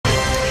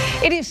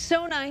It is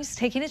so nice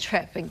taking a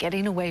trip and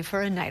getting away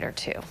for a night or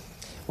two.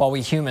 While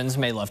we humans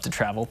may love to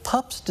travel,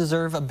 pups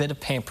deserve a bit of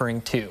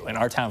pampering too. In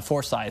Our Town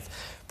Forsyth,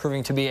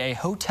 proving to be a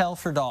hotel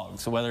for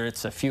dogs, whether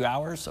it's a few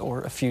hours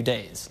or a few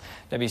days.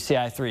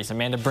 WCIA3's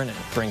Amanda Brennan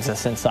brings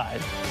us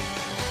inside.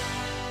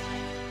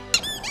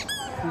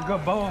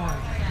 Good boy.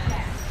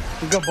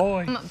 Good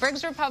boy.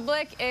 Briggs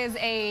Republic is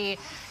a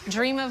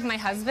dream of my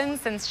husband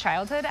since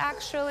childhood,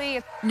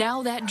 actually.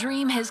 Now that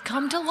dream has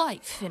come to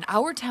life in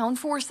Our Town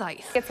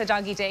Forsyth. It's a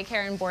doggy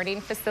daycare and boarding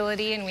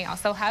facility, and we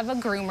also have a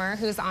groomer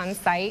who's on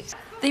site.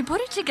 They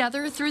put it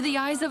together through the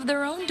eyes of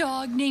their own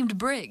dog named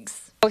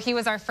Briggs. He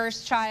was our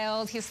first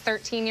child. He's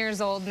 13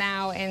 years old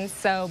now, and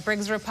so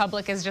Briggs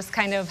Republic is just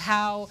kind of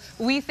how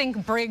we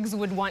think Briggs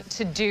would want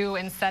to do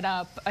and set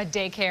up a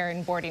daycare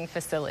and boarding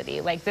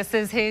facility. Like, this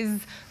is his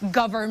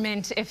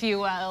government, if you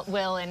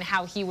will, and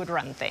how he would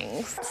run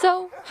things.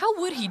 So how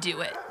would he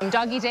do it?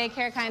 Doggy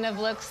daycare kind of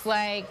looks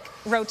like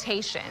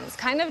rotations,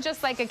 kind of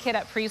just like a kid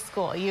at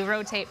preschool. You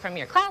rotate from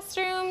your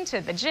classroom to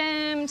the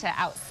gym to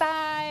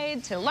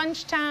outside to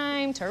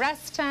lunchtime to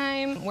rest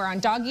time. We're on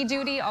doggy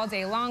duty all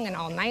day long and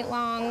all night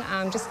long.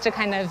 Just to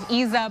kind of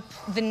ease up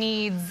the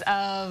needs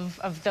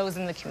of those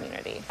in the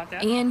community.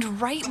 And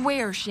right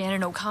where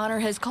Shannon O'Connor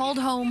has called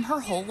home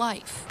her whole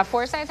life.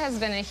 Forsyth has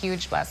been a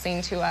huge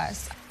blessing to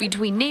us.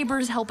 Between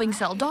neighbors helping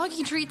sell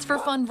doggy treats for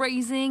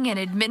fundraising and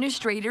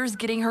administrators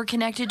getting her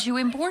connected to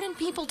important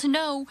people to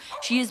know,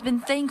 she has been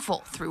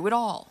thankful through it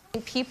all.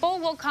 People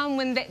will come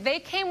when they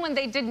came when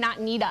they did not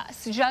need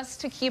us,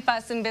 just to keep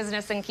us in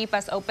business and keep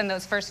us open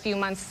those first few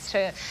months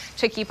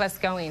to keep us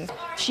going.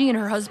 She and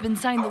her husband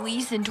signed the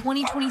lease in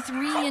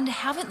 2023 and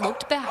haven't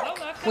looked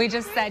back. We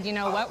just said, you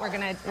know what, we're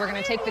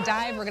gonna take the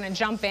dive, we're gonna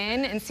jump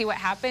in and see what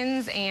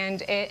happens,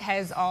 and it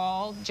has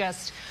all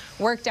just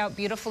worked out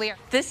beautifully.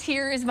 This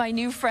here is my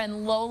new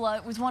friend Lola.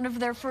 It was one of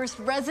their first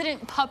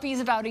resident puppies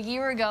about a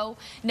year ago.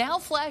 Now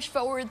flash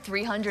forward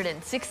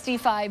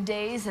 365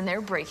 days and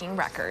they're breaking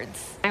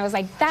records. I was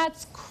like,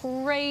 that's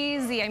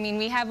crazy. I mean,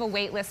 we have a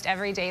wait list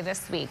every day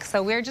this week,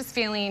 so we're just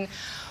feeling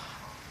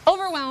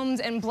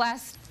overwhelmed and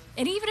blessed.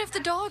 And even if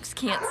the dogs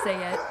can't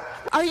say it,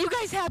 are you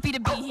guys happy to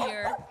be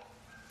here?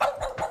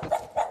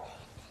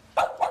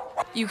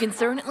 You can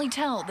certainly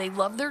tell they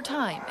love their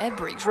time at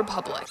Briggs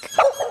Republic.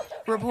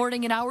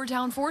 Reporting in Our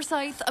Town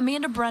Forsyth,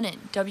 Amanda Brennan,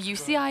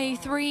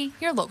 WCIA3,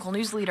 your local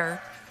news leader.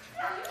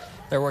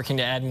 They're working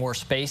to add more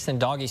space and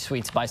doggy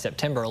suites by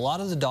September. A lot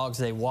of the dogs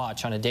they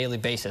watch on a daily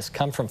basis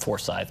come from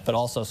Forsyth, but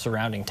also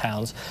surrounding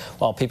towns,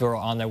 while people are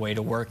on their way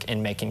to work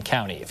in Macon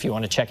County. If you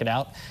want to check it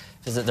out,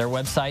 visit their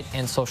website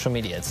and social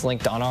media. It's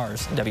linked on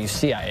ours,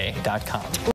 WCIA.com.